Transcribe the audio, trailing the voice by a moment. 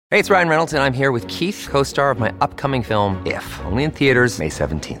Hey, it's Ryan Reynolds, and I'm here with Keith, co-star of my upcoming film, If, only in theaters May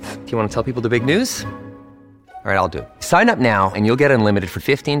 17th. Do you want to tell people the big news? All right, I'll do it. Sign up now and you'll get unlimited for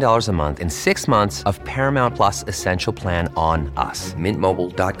 $15 a month and 6 months of Paramount Plus Essential Plan on us.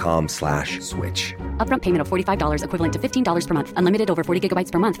 MintMobile.com/switch. Upfront payment of $45 equivalent to $15 per month. Unlimited over 40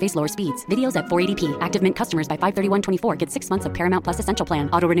 gigabytes per month. Face lower speeds. Videos at 480p. Active Mint customers by 531.24 get 6 months of Paramount Plus Essential Plan.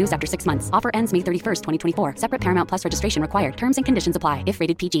 Auto renews after 6 months. Offer ends May 31st, 2024. Separate Paramount Plus registration required. Terms and conditions apply if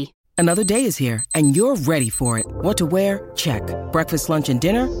rated PG. Another day is here, and you're ready for it. What to wear? Check. Breakfast, lunch, and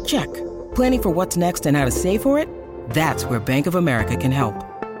dinner? Check. Planning for what's next and how to save for it? That's where Bank of America can help.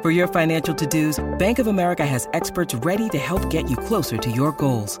 For your financial to-dos, Bank of America has experts ready to help get you closer to your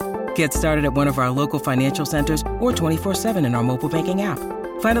goals. Get started at one of our local financial centers or 24/7 in our mobile banking app.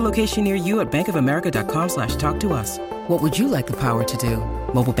 Find a location near you at bankofamerica.com/talktous. What would you like the power to do?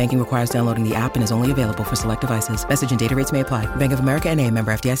 Mobile banking requires downloading the app and is only available for select devices. Message and data rates may apply. Bank of America N.A.,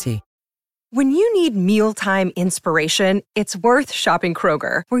 member FDIC. When you need mealtime inspiration, it's worth shopping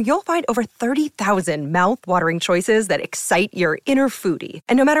Kroger, where you'll find over 30,000 mouth-watering choices that excite your inner foodie.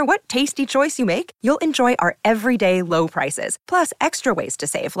 And no matter what tasty choice you make, you'll enjoy our everyday low prices, plus extra ways to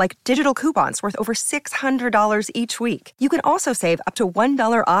save, like digital coupons worth over $600 each week. You can also save up to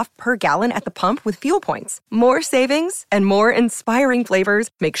 $1 off per gallon at the pump with fuel points. More savings and more inspiring flavors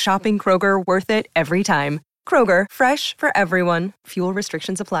make shopping Kroger worth it every time. Kroger, fresh for everyone. Fuel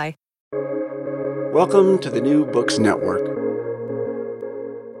restrictions apply. Welcome to the New Books Network.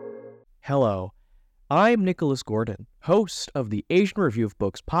 Hello, I'm Nicholas Gordon, host of the Asian Review of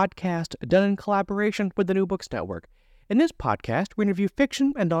Books podcast, done in collaboration with the New Books Network. In this podcast, we interview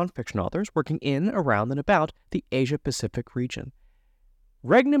fiction and nonfiction authors working in, around, and about the Asia-Pacific region.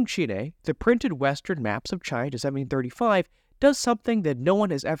 Regnum Chinae, the printed Western maps of China to 1735, does something that no one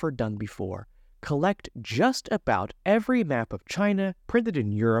has ever done before: collect just about every map of China printed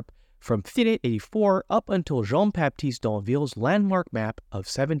in Europe from 1584 up until Jean-Baptiste d'Anville's landmark map of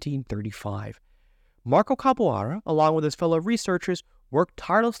 1735. Marco Caboara, along with his fellow researchers, worked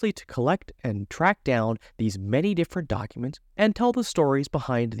tirelessly to collect and track down these many different documents and tell the stories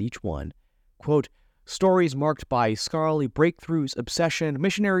behind each one. Quote, stories marked by scholarly breakthroughs, obsession,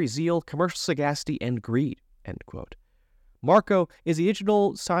 missionary zeal, commercial sagacity, and greed, end quote. Marco is the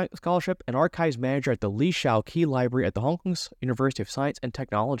Digital Scholarship and Archives Manager at the Li Shao Key Library at the Hong Kong University of Science and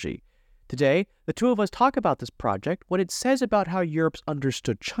Technology. Today, the two of us talk about this project, what it says about how Europe's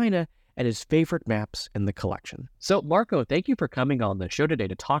understood China, and his favorite maps in the collection. So, Marco, thank you for coming on the show today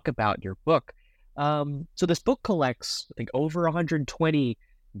to talk about your book. So this book collects, I think, over 120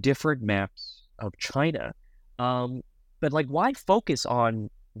 different maps of China. But why focus on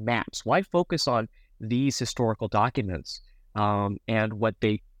maps? Why focus on these historical documents and what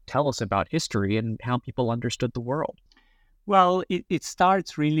they tell us about history and how people understood the world? Well, it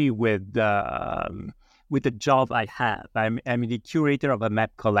starts really with the job I have. I'm the curator of a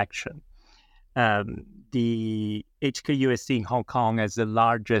map collection. The HKUSC in Hong Kong has the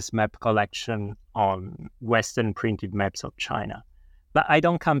largest map collection on Western printed maps of China. But I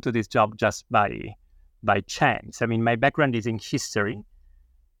don't come to this job just by chance. I mean, my background is in history.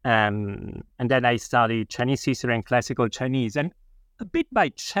 And then I studied Chinese history and classical Chinese. And a bit by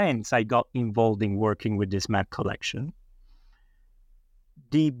chance, I got involved in working with this map collection.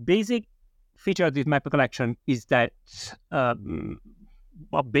 The basic feature of this map collection is that,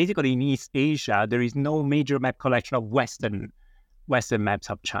 basically in East Asia, there is no major map collection of Western maps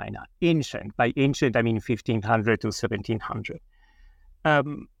of China. Ancient. By ancient, I mean 1500 to 1700.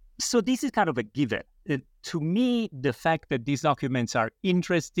 So this is kind of a given. To me, the fact that these documents are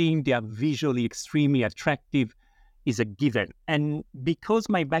interesting, they are visually extremely attractive, is a given. And because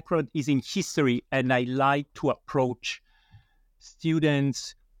my background is in history and I like to approach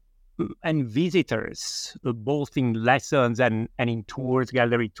students and visitors, both in lessons and in tours,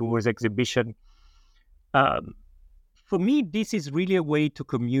 gallery tours, exhibition, for me, this is really a way to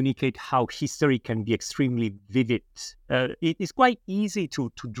communicate how history can be extremely vivid. It is quite easy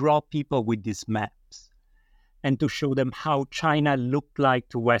to draw people with these maps and to show them how China looked like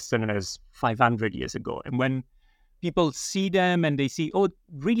to Westerners 500 years ago. And when people see them and they see, oh,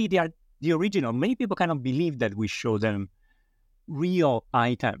 really, they are the original, many people kind of believe that we show them real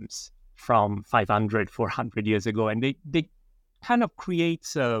items from 500, 400 years ago. And they kind of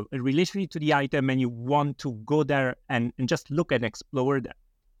creates a relationship to the item, and you want to go there and just look and explore them.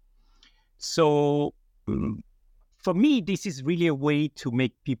 So for me, this is really a way to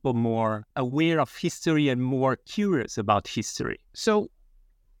make people more aware of history and more curious about history. So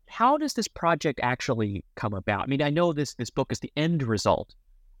how does this project actually come about? I mean, I know this book is the end result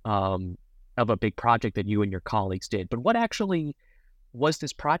of a big project that you and your colleagues did, but what actually was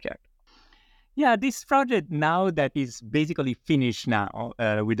this project? Yeah, this project now that is basically finished now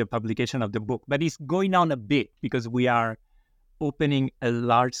with the publication of the book, but it's going on a bit because we are opening a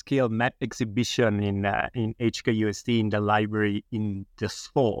large-scale map exhibition in HKUST in the library in this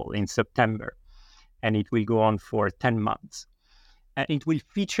fall, in September, and it will go on for 10 months. And it will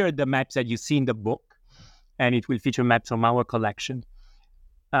feature the maps that you see in the book, and it will feature maps from our collection,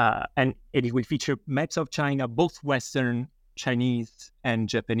 and it will feature maps of China, both Western, Chinese, and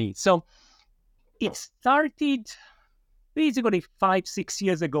Japanese. So it started basically 5-6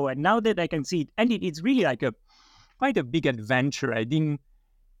 years ago, and now that I can see it, and it's really like quite a big adventure. I didn't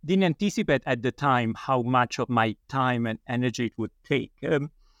anticipate at the time how much of my time and energy it would take.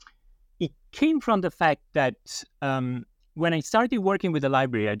 It came from the fact that when I started working with the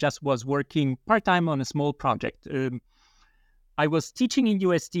library, I just was working part-time on a small project. I was teaching in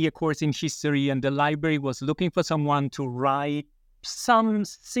UST a course in history, and the library was looking for someone to write some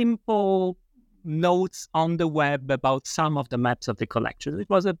simple notes on the web about some of the maps of the collection. It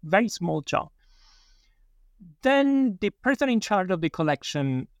was a very small job. Then the person in charge of the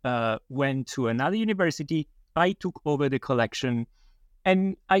collection went to another university. I took over the collection,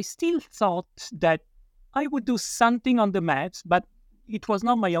 and I still thought that I would do something on the maps, but it was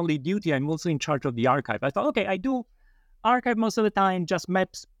not my only duty. I'm also in charge of the archive. I thought, okay, I do archive most of the time, just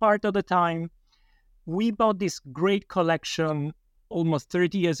maps part of the time. We bought this great collection almost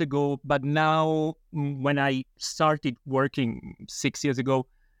 30 years ago, but now when I started working 6 years ago,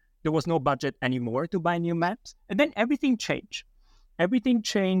 there was no budget anymore to buy new maps. And then everything changed. Everything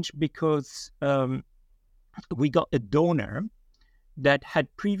changed because we got a donor that had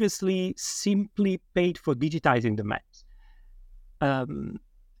previously simply paid for digitizing the maps.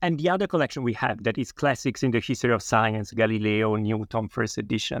 And the other collection we have, that is Classics in the History of Science, Galileo, Newton, first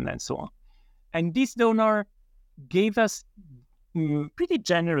edition, and so on. And this donor gave us pretty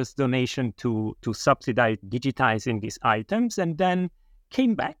generous donation to subsidize digitizing these items, and then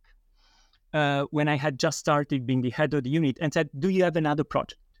came back when I had just started being the head of the unit and said, do you have another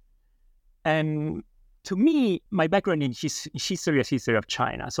project? And to me, my background in history is history of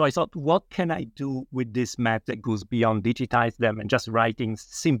China. So I thought, what can I do with this map that goes beyond digitize them and just writing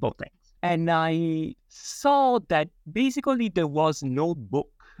simple things? And I saw that basically there was no book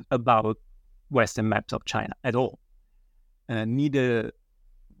about Western maps of China at all. Neither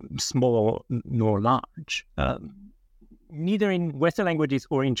small nor large, neither in Western languages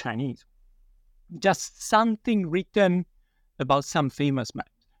or in Chinese. Just something written about some famous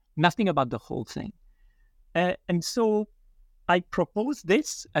maps, nothing about the whole thing. And so I proposed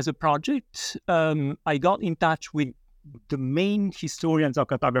this as a project. I got in touch with the main historians of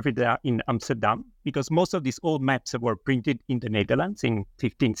cartography there in Amsterdam, because most of these old maps were printed in the Netherlands in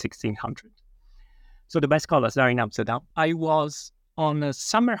 1600. So the best scholars are in Amsterdam. I was on a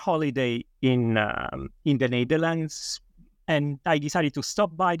summer holiday in the Netherlands, and I decided to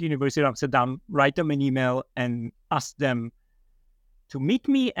stop by the University of Amsterdam, write them an email, and ask them to meet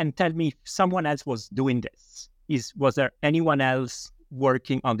me and tell me if someone else was doing this. Was there anyone else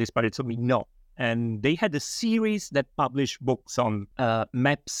working on this project? So no. And they had a series that published books on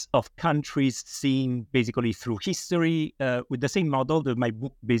maps of countries seen basically through history with the same model. My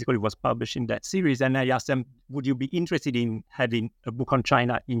book basically was published in that series. And I asked them, would you be interested in having a book on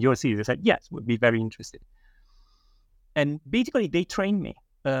China in your series? They said, yes, would be very interested. And basically they trained me.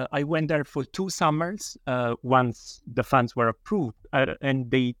 I went there for 2 summers once the funds were approved.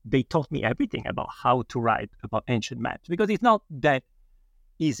 And they taught me everything about how to write about ancient maps, because it's not that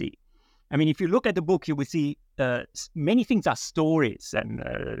easy. I mean, if you look at the book, you will see many things are stories, and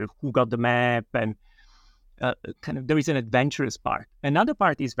who got the map, and kind of there is an adventurous part. Another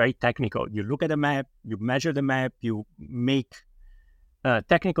part is very technical. You look at a map, you measure the map, you make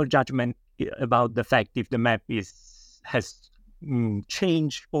technical judgment about the fact if the map has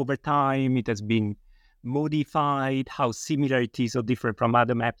changed over time, it has been modified, how similar it is or different from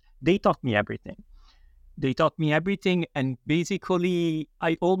other maps. They taught me everything. And basically,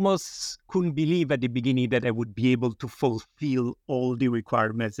 I almost couldn't believe at the beginning that I would be able to fulfill all the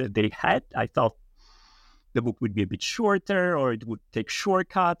requirements that they had. I thought the book would be a bit shorter, or it would take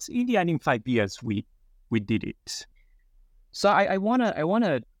shortcuts. In the end, in 5 years, we did it. So I want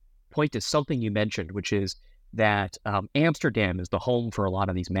to point to something you mentioned, which is that Amsterdam is the home for a lot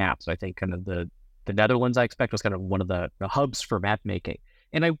of these maps. I think kind of the Netherlands, I expect, was kind of one of the hubs for map making.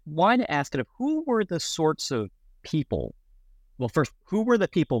 And I want to ask kind of who were the sorts of people, well, first, who were the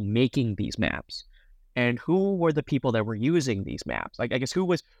people making these maps? And who were the people that were using these maps? Like, I guess who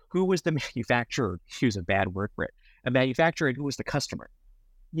was the manufacturer, to use a bad word for it, a manufacturer, and who was the customer?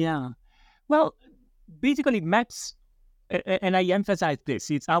 Yeah. Well, basically maps, and I emphasize this,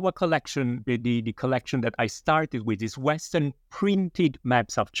 it's our collection, the collection that I started with, is Western printed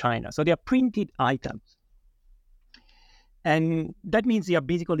maps of China. So they are printed items. And that means they are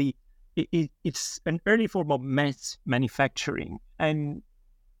basically, it's an early form of mass manufacturing. And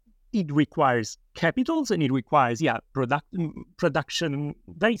it requires capitals and it requires, production,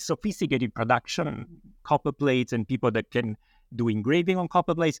 very sophisticated production, copper plates and people that can do engraving on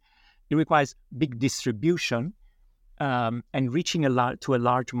copper plates. It requires big distribution and reaching to a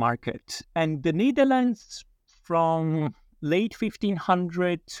large market. And the Netherlands, from late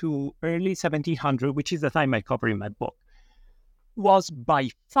 1500 to early 1700, which is the time I cover in my book, was by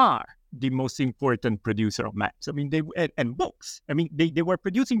far the most important producer of maps. I mean, and books. I mean, they were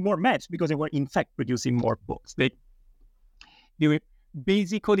producing more maps because they were in fact producing more books. They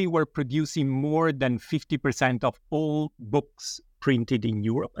basically were producing more than 50% of all books printed in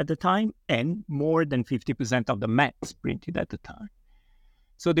Europe at the time, and more than 50% of the maps printed at the time.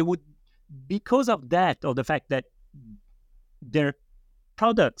 So they would, because of that, or the fact that their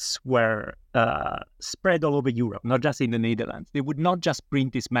products were spread all over Europe, not just in the Netherlands, they would not just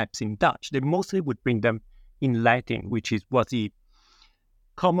print these maps in Dutch. They mostly would print them in Latin, which was the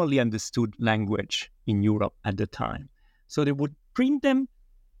commonly understood language in Europe at the time. So they would print them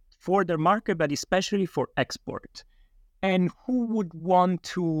for their market, but especially for export. And who would want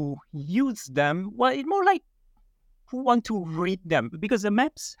to use them? Well, it's more like who want to read them, because the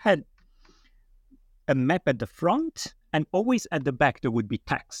maps had a map at the front, and always at the back there would be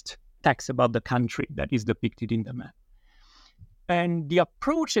text about the country that is depicted in the map. And the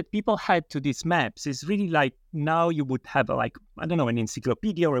approach that people had to these maps is really like, now you would have an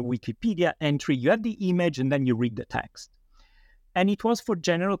encyclopedia or a Wikipedia entry. You have the image and then you read the text. And it was for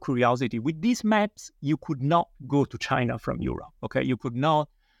general curiosity. With these maps, you could not go to China from Europe, okay? You could not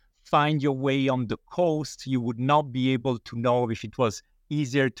find your way on the coast. You would not be able to know if it was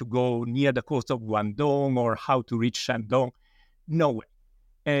easier to go near the coast of Guangdong or how to reach Shandong. No way.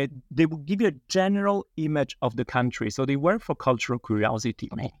 They would give you a general image of the country. So they were for cultural curiosity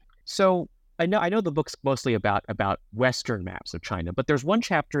mainly. So I know the book's mostly about Western maps of China, but there's one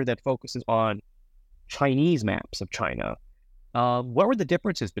chapter that focuses on Chinese maps of China. What were the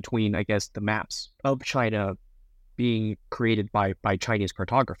differences between, I guess, the maps of China being created by Chinese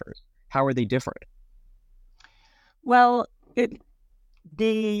cartographers? How are they different? Well,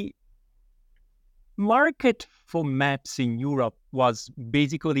 the market for maps in Europe was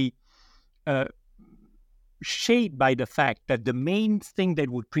basically shaped by the fact that the main thing that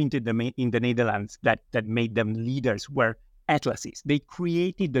would print in the Netherlands that made them leaders were atlases. They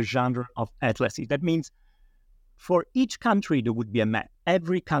created the genre of atlases. That means for each country, there would be a map,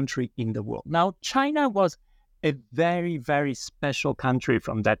 every country in the world. Now, China was a very, very special country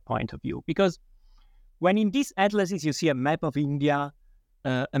from that point of view, because when in these atlases you see a map of India,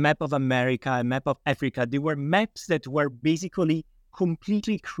 a map of America, a map of Africa, they were maps that were basically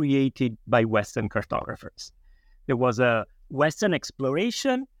completely created by Western cartographers. There was a Western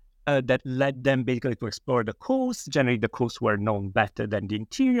exploration that led them basically to explore the coast. Generally, the coasts were known better than the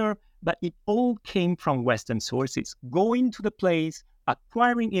interior, but it all came from Western sources, going to the place,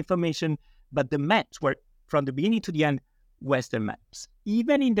 acquiring information, but the maps were, from the beginning to the end, Western maps.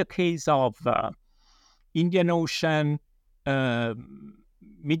 Even in the case of Indian Ocean,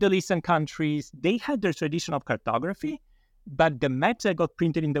 Middle Eastern countries, they had their tradition of cartography, but the maps that got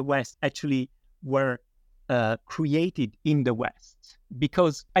printed in the West actually were created in the West,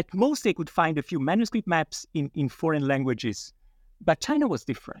 because at most they could find a few manuscript maps in foreign languages. But China was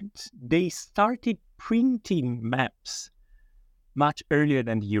different. They started printing maps much earlier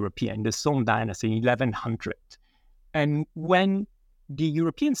than the European, the Song Dynasty in 1100. And when the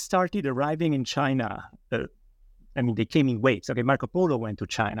Europeans started arriving in China, they came in waves. Okay, Marco Polo went to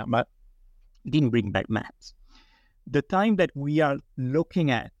China, but didn't bring back maps. The time that we are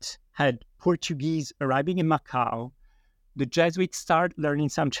looking at had Portuguese arriving in Macau. The Jesuits start learning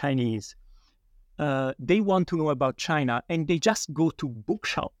some Chinese. They want to know about China, and they just go to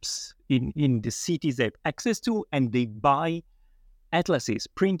bookshops in the cities they have access to, and they buy atlases,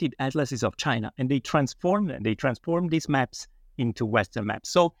 printed atlases of China, and they transform them. They transform these maps into Western maps.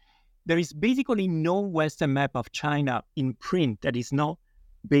 So there is basically no Western map of China in print that is not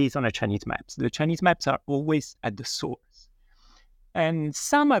based on the Chinese maps. The Chinese maps are always at the source. And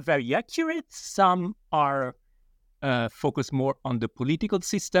some are very accurate, some are focused more on the political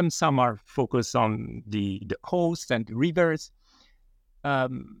system, some are focused on the coast and the rivers.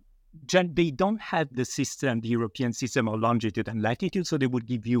 They don't have the system, the European system of longitude and latitude, so they would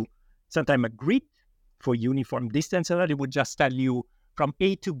give you sometimes a grid for uniform distance, or they would just tell you from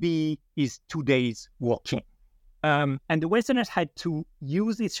A to B is 2 days walking. And the Westerners had to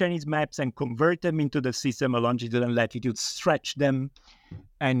use these Chinese maps and convert them into the system of longitude and latitude, stretch them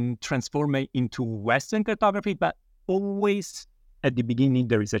and transform it into Western cartography. But always at the beginning,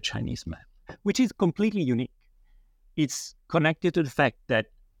 there is a Chinese map, which is completely unique. It's connected to the fact that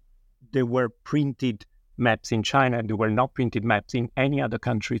there were printed maps in China and there were not printed maps in any other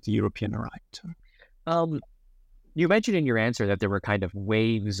country the European arrived. You mentioned in your answer that there were kind of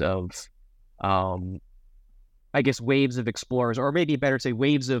waves of waves of explorers, or maybe better say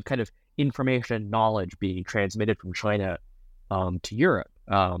waves of kind of information and knowledge being transmitted from China to Europe.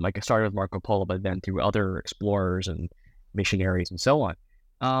 Like it started with Marco Polo, but then through other explorers and missionaries and so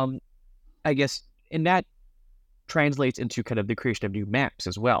on. I guess, and that translates into kind of the creation of new maps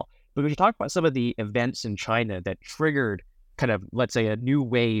as well. But we should talk about some of the events in China that triggered kind of, let's say, a new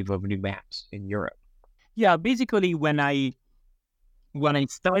wave of new maps in Europe. Yeah, basically when I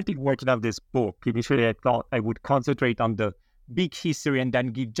started working on this book, initially I thought I would concentrate on the big history and then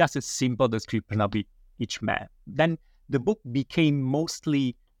give just a simple description of each map. Then the book became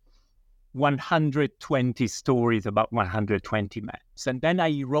mostly 120 stories about 120 maps. And then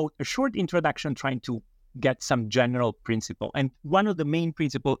I wrote a short introduction trying to get some general principle. And one of the main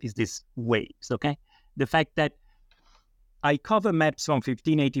principles is this waves, okay? The fact that I cover maps from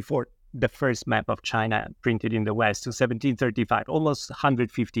 1584, the first map of China printed in the West, to 1735, almost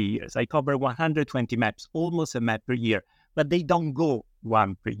 150 years. I cover 120 maps, almost a map per year, but they don't go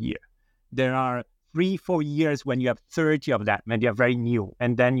one per year. There are 3-4 years when you have 30 of that, and they are very new.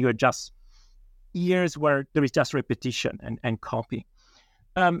 And then you're just years where there is just repetition and copy.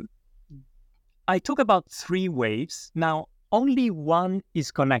 I talk about 3 waves. Now, only one is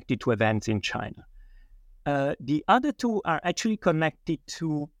connected to events in China. The other 2 are actually connected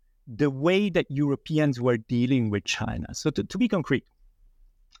to the way that Europeans were dealing with China. So to be concrete,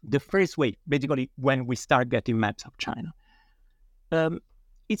 the first wave, basically when we start getting maps of China,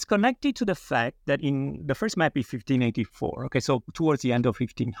 it's connected to the fact that in the first map in 1584, okay, so towards the end of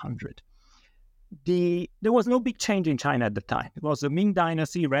 1500, there was no big change in China at the time. It was the Ming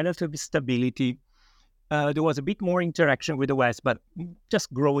Dynasty, relative stability. There was a bit more interaction with the West, but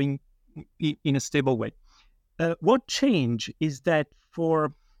just growing in a stable way. What changed is that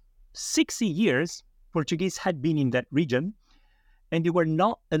for 60 years, Portuguese had been in that region, and they were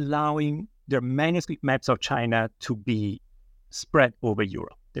not allowing their manuscript maps of China to be spread over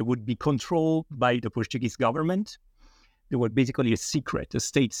Europe. They would be controlled by the Portuguese government. They were basically a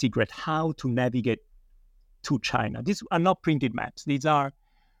state secret, how to navigate to China. These are not printed maps. These are,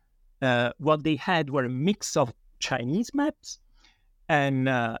 what they had were a mix of Chinese maps and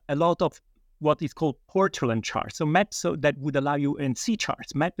a lot of what is called portolan charts. So maps that would allow you, and sea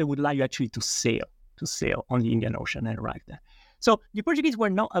charts, maps that would allow you actually to sail on the Indian Ocean and arrive there. So the Portuguese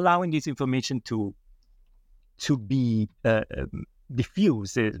were not allowing this information to be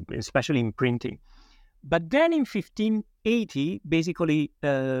diffused, especially in printing. But then in 1580, basically,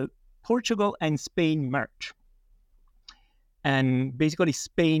 Portugal and Spain merge. And basically,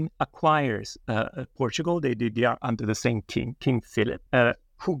 Spain acquires Portugal. They are under the same king, King Philip,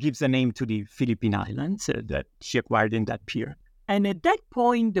 who gives the name to the Philippine Islands that she acquired in that period. And at that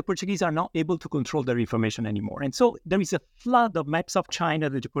point, the Portuguese are not able to control their information anymore. And so there is a flood of maps of China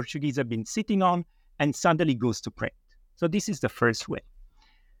that the Portuguese have been sitting on and suddenly goes to print. So this is the first wave.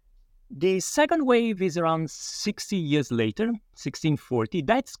 The second wave is around 60 years later, 1640.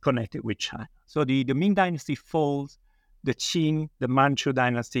 That's connected with China. So the Ming Dynasty falls, the Qing, the Manchu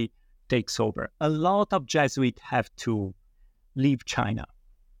Dynasty takes over. A lot of Jesuits have to leave China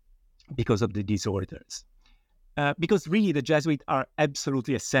because of the disorders. Because really the Jesuits are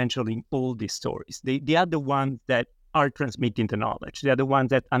absolutely essential in all these stories. They are the ones that are transmitting the knowledge. They are the ones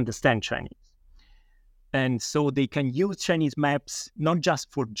that understand Chinese. And so they can use Chinese maps, not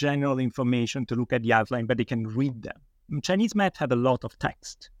just for general information to look at the outline, but they can read them. Chinese maps have a lot of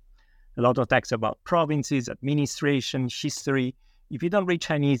text about provinces, administration, history. If you don't read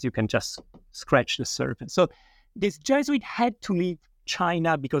Chinese, you can just scratch the surface. So this Jesuit had to leave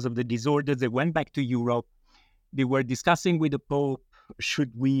China because of the disorders. They went back to Europe. They were discussing with the Pope,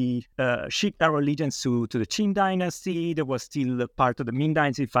 should we shift our allegiance to the Qing dynasty? There was still a part of the Ming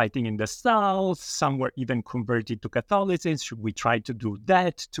dynasty fighting in the south. Some were even converted to Catholicism. Should we try to do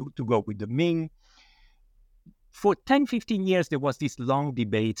that, to go with the Ming? For 10, 15 years, there was this long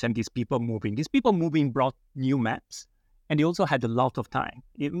debates and these people moving. These people moving brought new maps, and they also had a lot of time.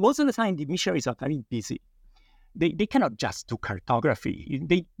 Most of the time, the missionaries are very busy. They cannot just do cartography.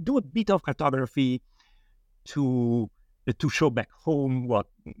 They do a bit of cartography to show back home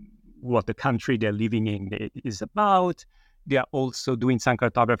what the country they're living in is about. They are also doing some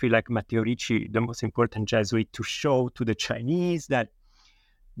cartography like Matteo Ricci, the most important Jesuit, to show to the Chinese that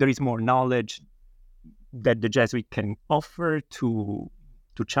there is more knowledge that the Jesuit can offer to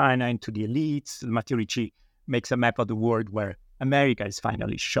China and to the elites. Matteo Ricci makes a map of the world where America is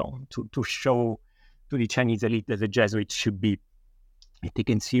finally shown to show to the Chinese elite that the Jesuits should be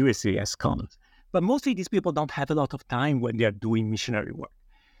taken seriously as scholars. But mostly these people don't have a lot of time when they are doing missionary work.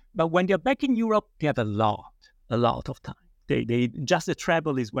 But when they're back in Europe, they have a lot of time. They just the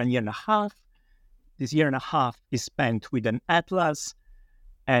travel is 1 year and a half. This year and a half is spent with an atlas,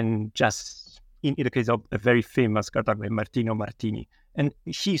 and just in the case of a very famous cartographer, Martino Martini. And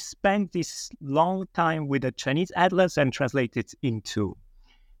he spent this long time with a Chinese atlas and translated into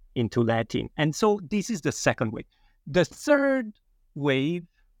Latin. And so this is the second wave. The third wave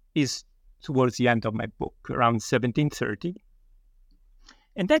is towards the end of my book, around 1730.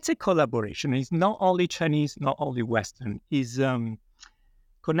 And that's a collaboration. It's not only Chinese, not only Western. It's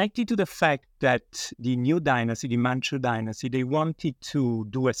connected to the fact that the new dynasty, the Manchu dynasty, they wanted to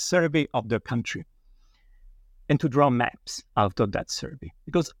do a survey of the country and to draw maps out of that survey.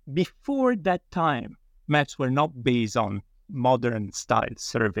 Because before that time, maps were not based on modern style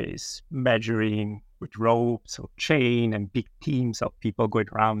surveys, measuring with ropes or chain and big teams of people going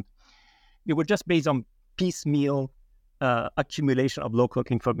around. They were just based on piecemeal accumulation of local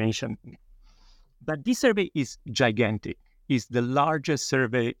information. But this survey is gigantic. It's the largest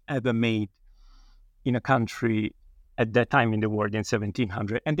survey ever made in a country at that time in the world in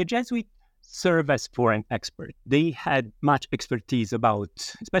 1700. And the Jesuits served as foreign experts. They had much expertise about,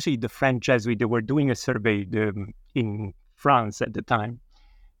 especially the French Jesuits. They were doing a survey in France at the time.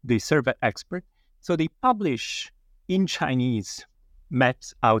 They serve as experts. So they publish in Chinese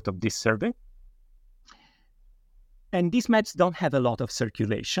maps out of this survey. And these maps don't have a lot of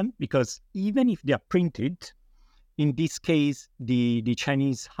circulation because even if they are printed, in this case, the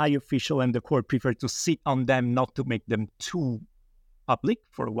Chinese high official and the court prefer to sit on them, not to make them too public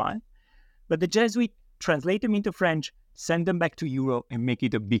for a while. But the Jesuits translate them into French, send them back to Europe, and make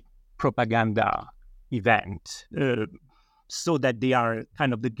it a big propaganda event so that they are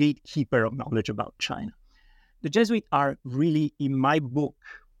kind of the gatekeeper of knowledge about China. The Jesuits are really, in my book,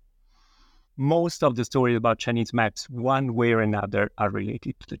 most of the stories about Chinese maps, one way or another, are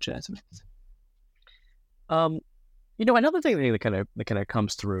related to the Jesuits. Another thing that kind of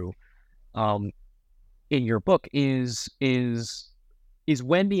comes through in your book is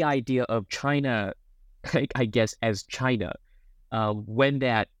when the idea of China, I guess, as China, when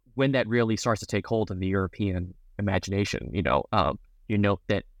that really starts to take hold in the European imagination. You note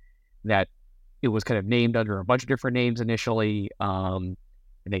that it was kind of named under a bunch of different names initially. And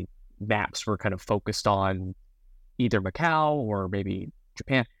maps were kind of focused on either Macau or maybe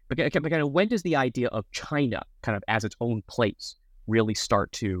Japan. But kind of when does the idea of China kind of as its own place really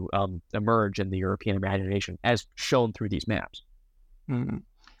start to emerge in the European imagination as shown through these maps? Mm-hmm.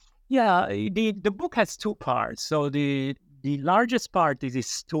 Yeah, the book has two parts. So the largest part is a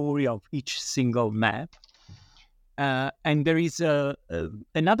story of each single map. And there is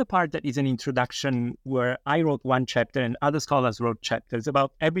another part that is an introduction where I wrote one chapter and other scholars wrote chapters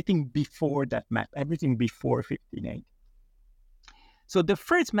about everything before that map, everything before 1580. So the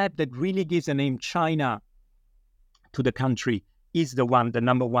first map that really gives the name China to the country is the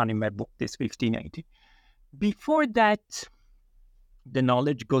number one in my book, this 1580. Before that, the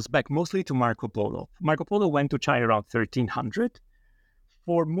knowledge goes back mostly to Marco Polo. Marco Polo went to China around 1300.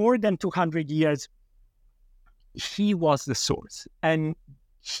 For more than 200 years, he was the source, and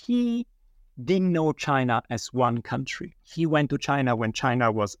he didn't know China as one country. He went to China when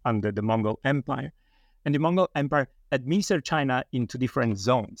China was under the Mongol Empire, and the Mongol Empire administered China into different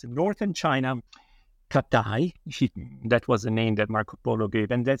zones. Northern China, Katai, that was the name that Marco Polo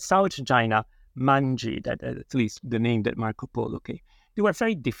gave, and that South China, Manji, that at least the name that Marco Polo gave. They were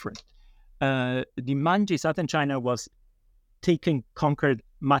very different. The Manji, southern China, was conquered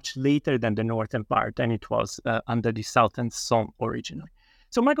much later than the northern part, and it was under the southern Song originally.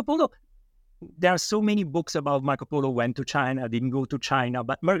 So Marco Polo, there are so many books about Marco Polo went to China, didn't go to China,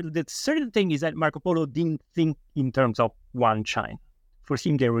 but the certain thing is that Marco Polo didn't think in terms of one China. For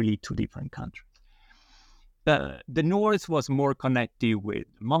him, they're really two different countries. The north was more connected with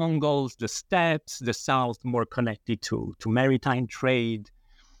Mongols, the steppes, the south more connected to maritime trade.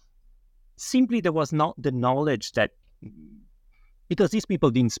 Simply, there was not the knowledge that, because these people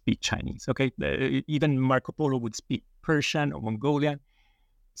didn't speak Chinese, okay? Even Marco Polo would speak Persian or Mongolian,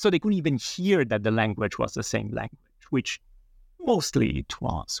 so they couldn't even hear that the language was the same language, which mostly it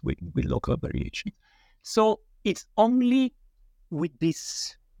was with local variation. So it's only with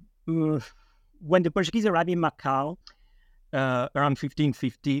this, when the Portuguese arrived in Macau, around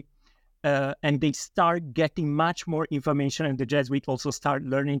 1550, and they start getting much more information, and the Jesuits also start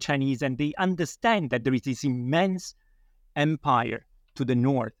learning Chinese, and they understand that there is this immense empire to the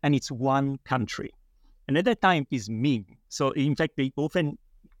north, and it's one country. And at that time, it's Ming. So in fact, they often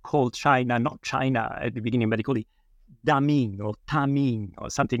call China, not China at the beginning, but they call it Daming or Taming or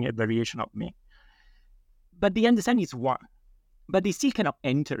something, a variation of Ming. But they understand it's one. But they still cannot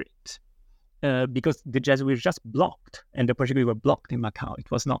enter it because the Jesuits were just blocked, and the Portuguese were blocked in Macau. It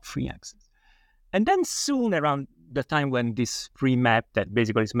was not free access. And then soon, around the time when this free map, that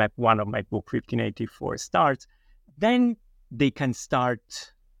basically is map 1 of my book, 1584, starts, then they can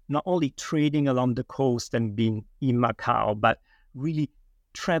start not only trading along the coast and being in Macau, but really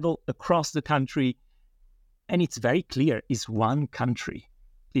travel across the country. And it's very clear, it's one country.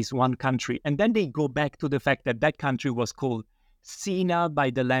 It's one country. And then they go back to the fact that that country was called Sina by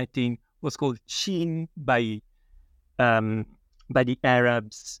the Latin, was called Chin by the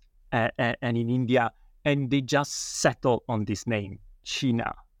Arabs and in India. And they just settle on this name,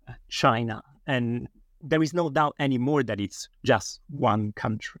 China. And there is no doubt anymore that it's just one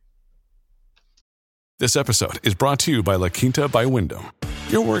country. This episode is brought to you by La Quinta by Wyndham.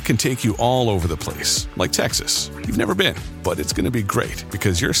 Your work can take you all over the place, like Texas. You've never been, but it's going to be great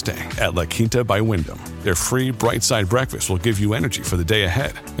because you're staying at La Quinta by Wyndham. Their free Bright Side breakfast will give you energy for the day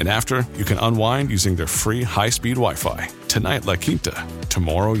ahead. And after, you can unwind using their free high-speed Wi-Fi. Tonight, La Quinta.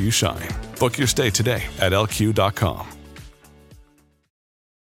 Tomorrow, you shine. Book your stay today at lq.com.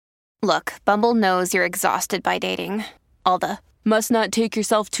 Look, Bumble knows you're exhausted by dating. All the, must not take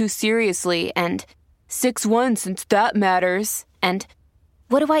yourself too seriously, and 6'1" since that matters, and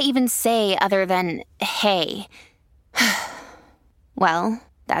what do I even say other than, hey? Well,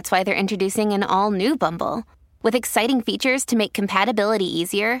 that's why they're introducing an all-new Bumble, with exciting features to make compatibility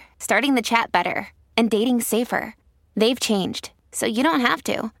easier, starting the chat better, and dating safer. They've changed, so you don't have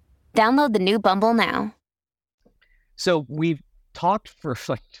to. Download the new Bumble now. So we've talked for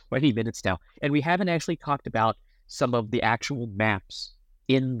like 20 minutes now, and we haven't actually talked about some of the actual maps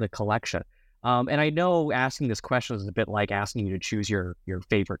in the collection. And I know asking this question is a bit like asking you to choose your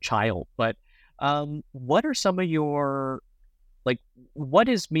favorite child, but what are some of your, what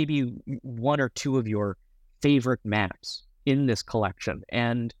is maybe one or two of your favorite maps in this collection?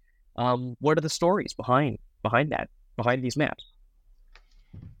 And what are the stories behind these maps?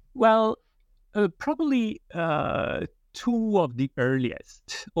 Well, probably two of the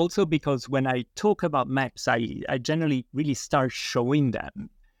earliest. Also because when I talk about maps, I generally really start showing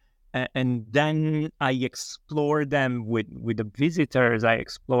them. And then I explore them with the visitors. I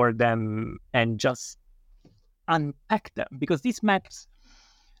explore them and just unpack them. Because these maps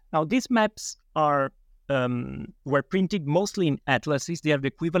are were printed mostly in atlases. They are the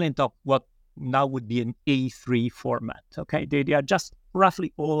equivalent of what now would be an A3 format. Okay, they are just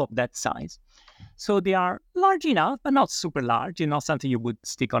roughly all of that size. So they are large enough, but not super large. Not something you would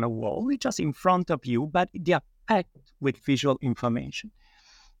stick on a wall. It's just in front of you, but they are packed with visual information.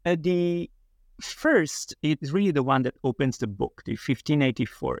 The first is really the one that opens the book, the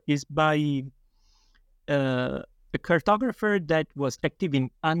 1584, is by a cartographer that was active in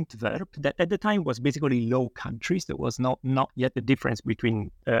Antwerp, that at the time was basically Low Countries. There was not yet the difference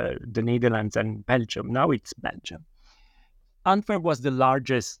between the Netherlands and Belgium. Now it's Belgium. Antwerp was the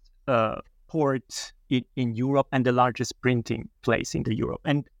largest port in Europe and the largest printing place in Europe.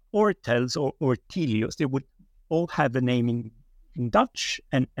 And Ortels or Ortelius, they would all have a name in Dutch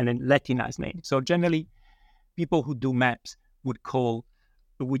and a Latinized name. So generally, people who do maps would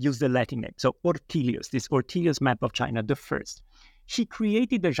use the Latin name. So Ortelius, this Ortelius map of China, the first. He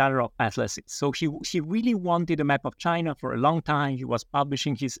created the genre of atlases. So he really wanted a map of China for a long time. He was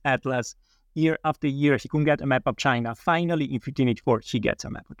publishing his atlas year after year. He couldn't get a map of China. Finally, in 1584, he gets a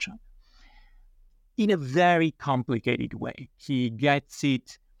map of China. In a very complicated way. He gets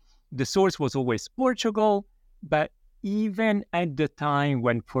it. The source was always Portugal, but even at the time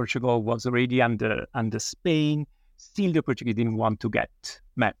when Portugal was already under Spain, still the Portuguese didn't want to get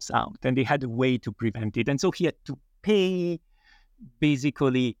maps out, and they had a way to prevent it. And so he had to pay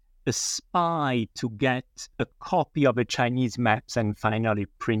basically a spy to get a copy of the Chinese maps and finally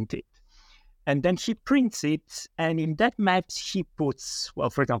print it. And then he prints it, and in that maps he puts, well,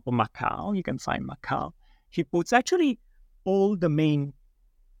 for example, Macau. You can find Macau. He puts actually all the main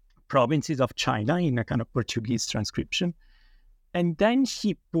provinces of China in a kind of Portuguese transcription. And then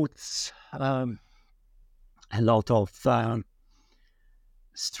he puts a lot of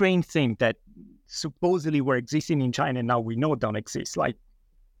strange things that supposedly were existing in China, now we know don't exist, like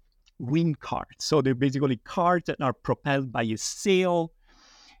wind carts. So they're basically carts that are propelled by a sail.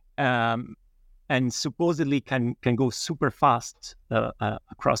 And and supposedly can go super fast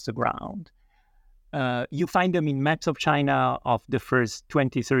across the ground. You find them in maps of China of the first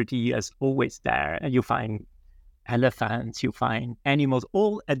 20, 30 years, always there. And you find elephants, you find animals,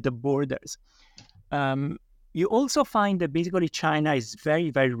 all at the borders. You also find that basically China is very,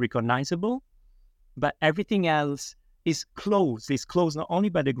 very recognizable, but everything else is closed. It's closed not only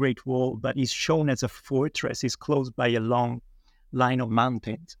by the Great Wall, but is shown as a fortress. It's closed by a long line of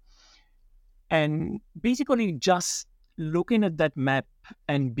mountains. And basically just looking at that map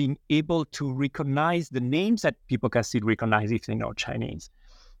and being able to recognize the names that people can still recognize if they know Chinese.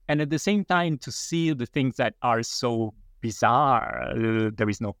 And at the same time, to see the things that are so bizarre. There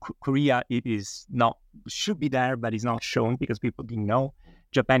is no Korea. It is not, should be there, but it's not shown because people didn't know.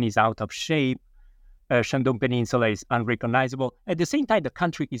 Japan is out of shape. Shandong Peninsula is unrecognizable. At the same time, the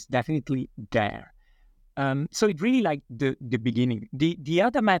country is definitely there. So it really like the beginning. The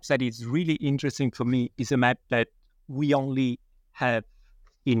other maps that is really interesting for me is a map that we only have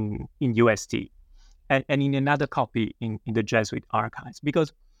in UST and in another copy in the Jesuit archives.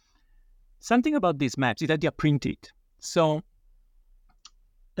 Because something about these maps is that they are printed. So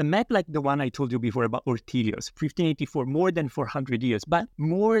a map like the one I told you before about Ortelius, 1584, more than 400 years, but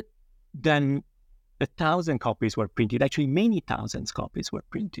more than 1,000 copies were printed. Actually, many thousands copies were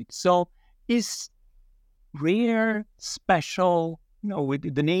printed. So it's rare, special,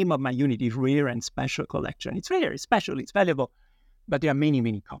 with the name of my unit is Rare and Special Collection. It's rare, it's special, it's valuable, but there are many,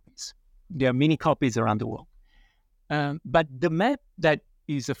 many copies. There are many copies around the world. But the map that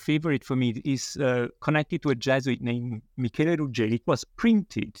is a favorite for me is connected to a Jesuit named Michele Ruggeri. It was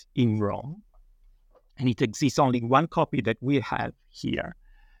printed in Rome, and it exists only one copy that we have here,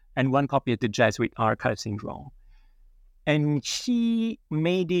 and one copy at the Jesuit archives in Rome. And she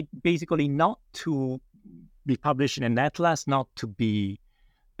made it basically not to be published in an atlas, not to be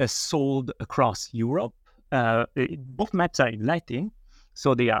sold across Europe. Both maps are in Latin,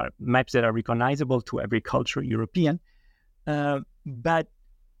 so they are maps that are recognizable to every culture European. But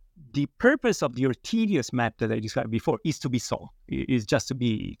the purpose of the Ortelius map that I described before is to be sold, is just to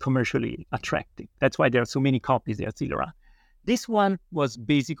be commercially attractive. That's why there are so many copies that are still around. This one was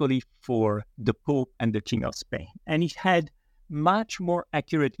basically for the Pope and the King of Spain, and it had much more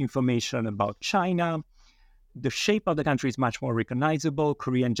accurate information about China. The shape of the country is much more recognizable.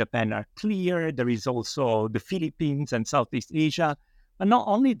 Korea and Japan are clear. There is also the Philippines and Southeast Asia. And not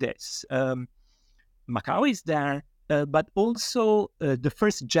only this, Macau is there, but also the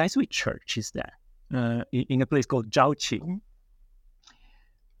first Jesuit church is there in a place called Zhaoqing.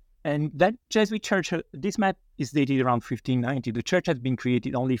 And that Jesuit church, this map is dated around 1590. The church has been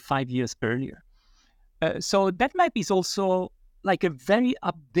created only 5 years earlier. So that map is also like a very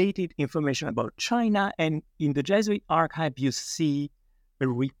updated information about China. And in the Jesuit archive, you see a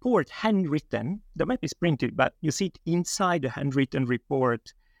report, handwritten. The map is printed, but you see it inside the handwritten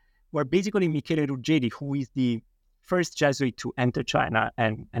report, where basically Michele Ruggeri, who is the first Jesuit to enter China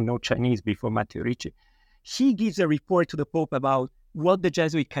and know Chinese before Matteo Ricci, he gives a report to the Pope about what the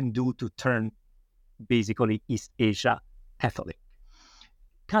Jesuit can do to turn basically East Asia Catholic,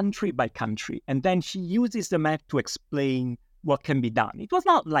 country by country. And then he uses the map to explain what can be done. It was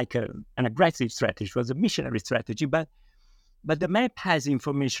not like an aggressive strategy, it was a missionary strategy, but the map has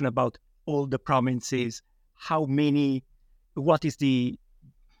information about all the provinces, how many, what is the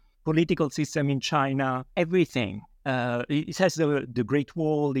political system in China, everything. It has the Great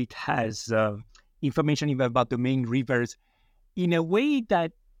Wall, it has information even about the main rivers, in a way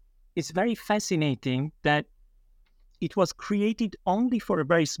that is very fascinating, that it was created only for a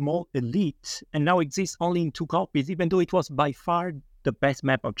very small elite and now exists only in 2 copies, even though it was by far the best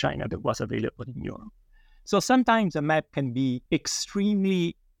map of China that was available in Europe. So sometimes a map can be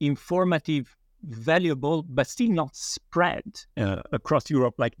extremely informative, valuable, but still not spread across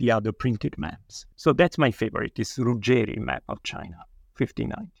Europe like the other printed maps. So that's my favorite, this Ruggeri map of China,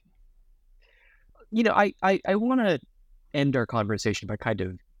 1590. I want to end our conversation by kind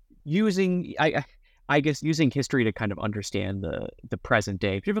of using, I guess, using history to kind of understand the present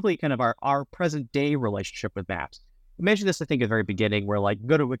day, particularly kind of our present day relationship with maps. I mentioned this, I think, at the very beginning, where like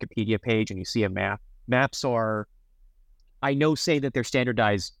go to a Wikipedia page and you see a map. Maps are, I know, say that they're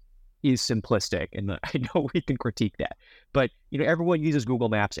standardized is simplistic, and I know we can critique that, but everyone uses Google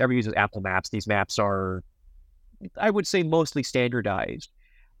Maps, everyone uses Apple Maps. These maps are, I would say, mostly standardized.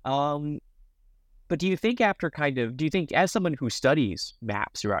 But do you think as someone who studies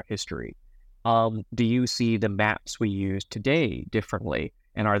maps throughout history, do you see the maps we use today differently?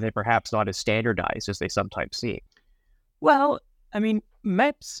 And are they perhaps not as standardized as they sometimes seem? Well, I mean,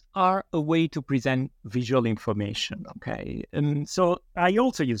 maps are a way to present visual information, okay? And so I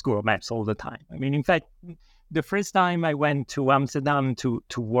also use Google Maps all the time. I mean, in fact, the first time I went to Amsterdam to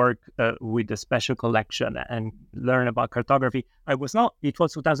work with a special collection and learn about cartography, it was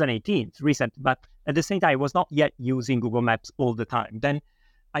 2018, it's recent, but at the same time, I was not yet using Google Maps all the time. Then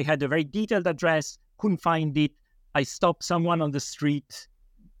I had a very detailed address, couldn't find it. I stopped someone on the street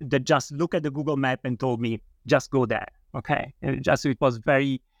that just looked at the Google map and told me, just go there. Okay, and it was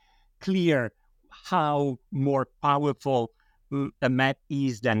very clear how more powerful a map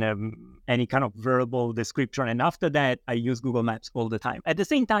is than any kind of verbal description. And after that, I use Google Maps all the time. At the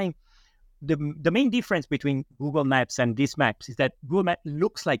same time, the main difference between Google Maps and these maps is that Google Maps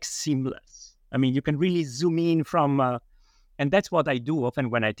looks like seamless. I mean, you can really zoom in from, and that's what I do often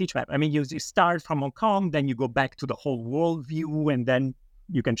when I teach map. I mean, you start from Hong Kong, then you go back to the whole world view, and then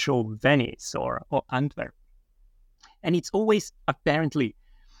you can show Venice or Antwerp. And it's always apparently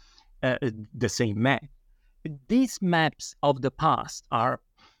the same map. These maps of the past are,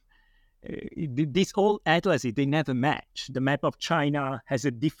 these old atlases, they never match. The map of China has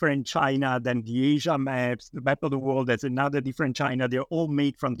a different China than the Asia maps. The map of the world has another different China. They're all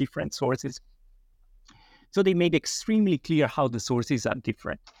made from different sources. So they made extremely clear how the sources are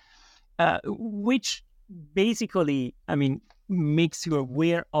different, which basically, I mean, makes you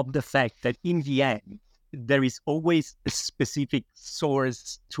aware of the fact that in the end, there is always a specific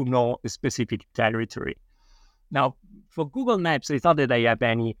source to know a specific territory. Now, for Google Maps, it's not that I have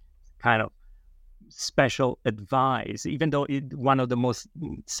any kind of special advice, even though one of the most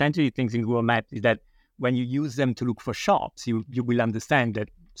sensitive things in Google Maps is that when you use them to look for shops, you will understand that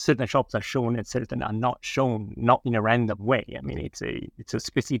certain shops are shown and certain are not shown, not in a random way. I mean, it's a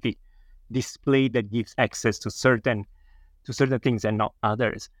specific display that gives access to certain things and not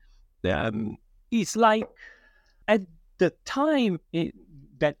others. It's like at the time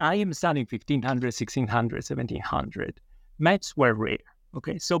that I am studying 1500, 1600, 1700, maps were rare.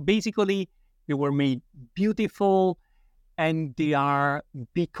 Okay, so basically they were made beautiful, and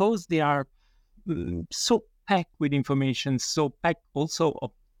because they are so packed with information, so packed also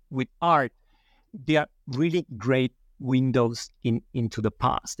with art, they are really great windows into the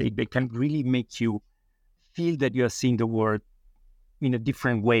past. They can really make you feel that you are seeing the world in a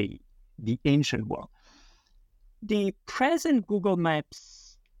different way, the ancient world. The present Google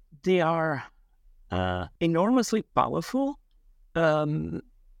Maps, they are enormously powerful, and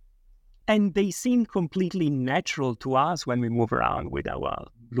they seem completely natural to us when we move around with our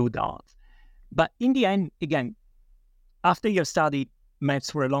blue dots. But in the end, again, after you've studied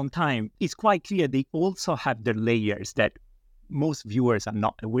maps for a long time, it's quite clear they also have the layers that most viewers are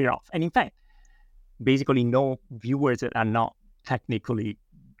not aware of. And in fact, basically no viewers that are not technically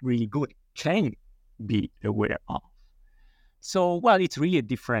really good can be aware of. So, well, it's really a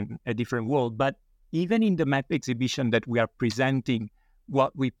different world. But even in the map exhibition that we are presenting,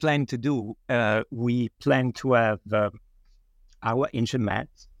 what we plan to do, we plan to have our ancient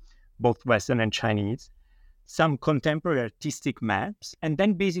maps, both Western and Chinese, some contemporary artistic maps, and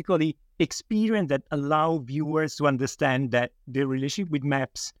then basically experience that allow viewers to understand that the relationship with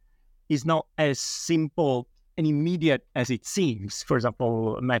maps is not as simple and immediate as it seems. For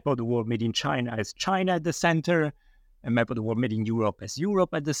example, a map of the world made in China has China at the center, a map of the world made in Europe has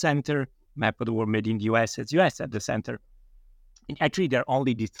Europe at the center, map of the world made in the US has US at the center. And actually, there are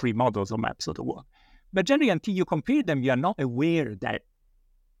only these three models of maps of the world. But generally, until you compare them, you are not aware that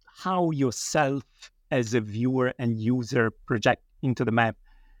how yourself as a viewer and user project into the map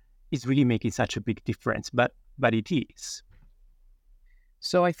is really making such a big difference. But it is.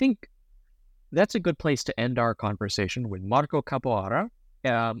 So I think that's a good place to end our conversation with Marco Caboara,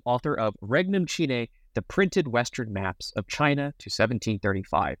 author of Regnum Chinae, The Printed Western Maps of China to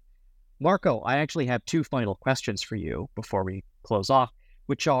 1735. Marco, I actually have two final questions for you before we close off,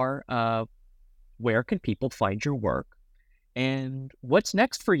 which are, where can people find your work? And what's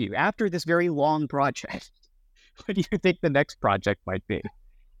next for you after this very long project? What do you think the next project might be?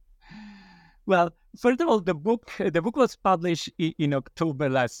 Well, first of all, the book was published in October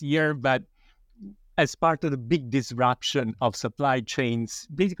last year, but as part of the big disruption of supply chains,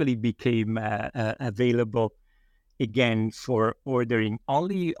 basically became available again for ordering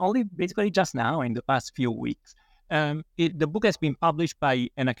only basically just now in the past few weeks. The book has been published by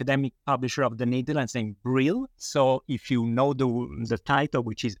an academic publisher of the Netherlands named Brill. So if you know the title,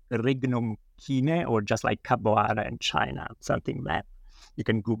 which is Regnum Chinae, or just like Caboara in China, something like that, you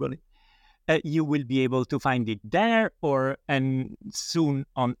can Google it. You will be able to find it there and soon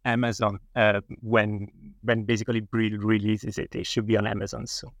on Amazon when basically Brill releases it. It should be on Amazon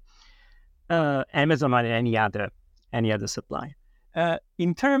soon. Amazon or any other supplier.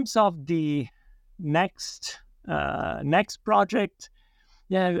 In terms of the next project,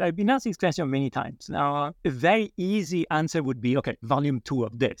 yeah, I've been asked this question many times. Now, a very easy answer would be, okay, volume 2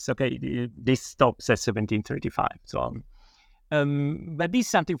 of this. Okay, this stops at 1735. So, but this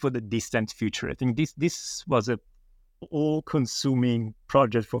is something for the distant future. I think this was a all-consuming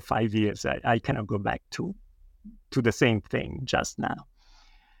project for 5 years. I cannot go back to the same thing just now.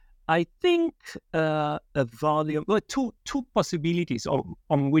 I think a volume, well, two possibilities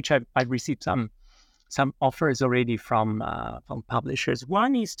on which I've received some offers already from publishers.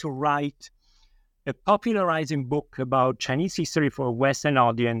 One is to write a popularizing book about Chinese history for a Western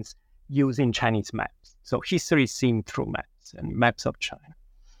audience using Chinese maps. So history seen through maps and maps of China.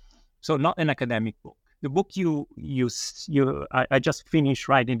 So not an academic book. The book I just finished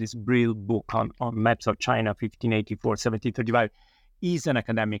writing this Brill book on maps of China, 1584, 1735, is an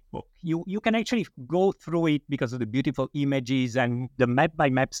academic book. You can actually go through it because of the beautiful images, and the map by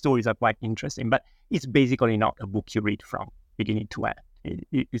map stories are quite interesting, but it's basically not a book you read from beginning to end.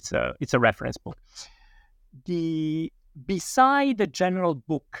 It's a reference book. Beside the general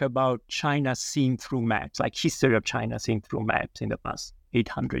book about China seen through maps, like history of China seen through maps in the past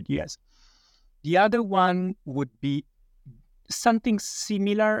 800 years, the other one would be something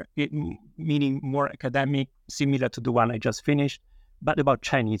similar, meaning more academic, similar to the one I just finished, but about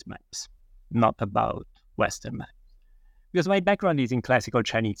Chinese maps, not about Western maps. Because my background is in classical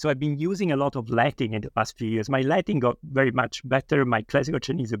Chinese, so I've been using a lot of Latin in the past few years. My Latin got very much better. My classical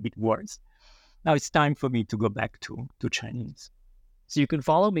Chinese a bit worse. Now it's time for me to go back to Chinese. So you can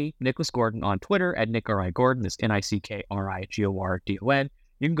follow me, Nicholas Gordon, on Twitter at NickRIGordon. That's NickRIGordon.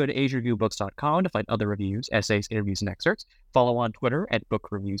 You can go to AsiaReviewBooks.com to find other reviews, essays, interviews, and excerpts. Follow on Twitter at Book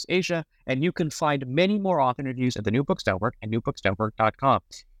Reviews Asia, and you can find many more author interviews at the New Books Network and newbooksnetwork.com.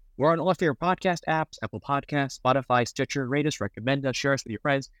 We're on all of your podcast apps, Apple Podcasts, Spotify, Stitcher. Rate us, recommend us, share us with your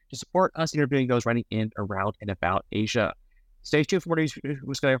friends to support us interviewing those writing in, around, and about Asia. Stay tuned for more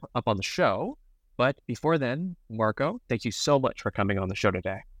who's going up on the show. But before then, Marco, thank you so much for coming on the show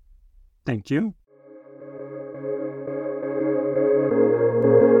today. Thank you.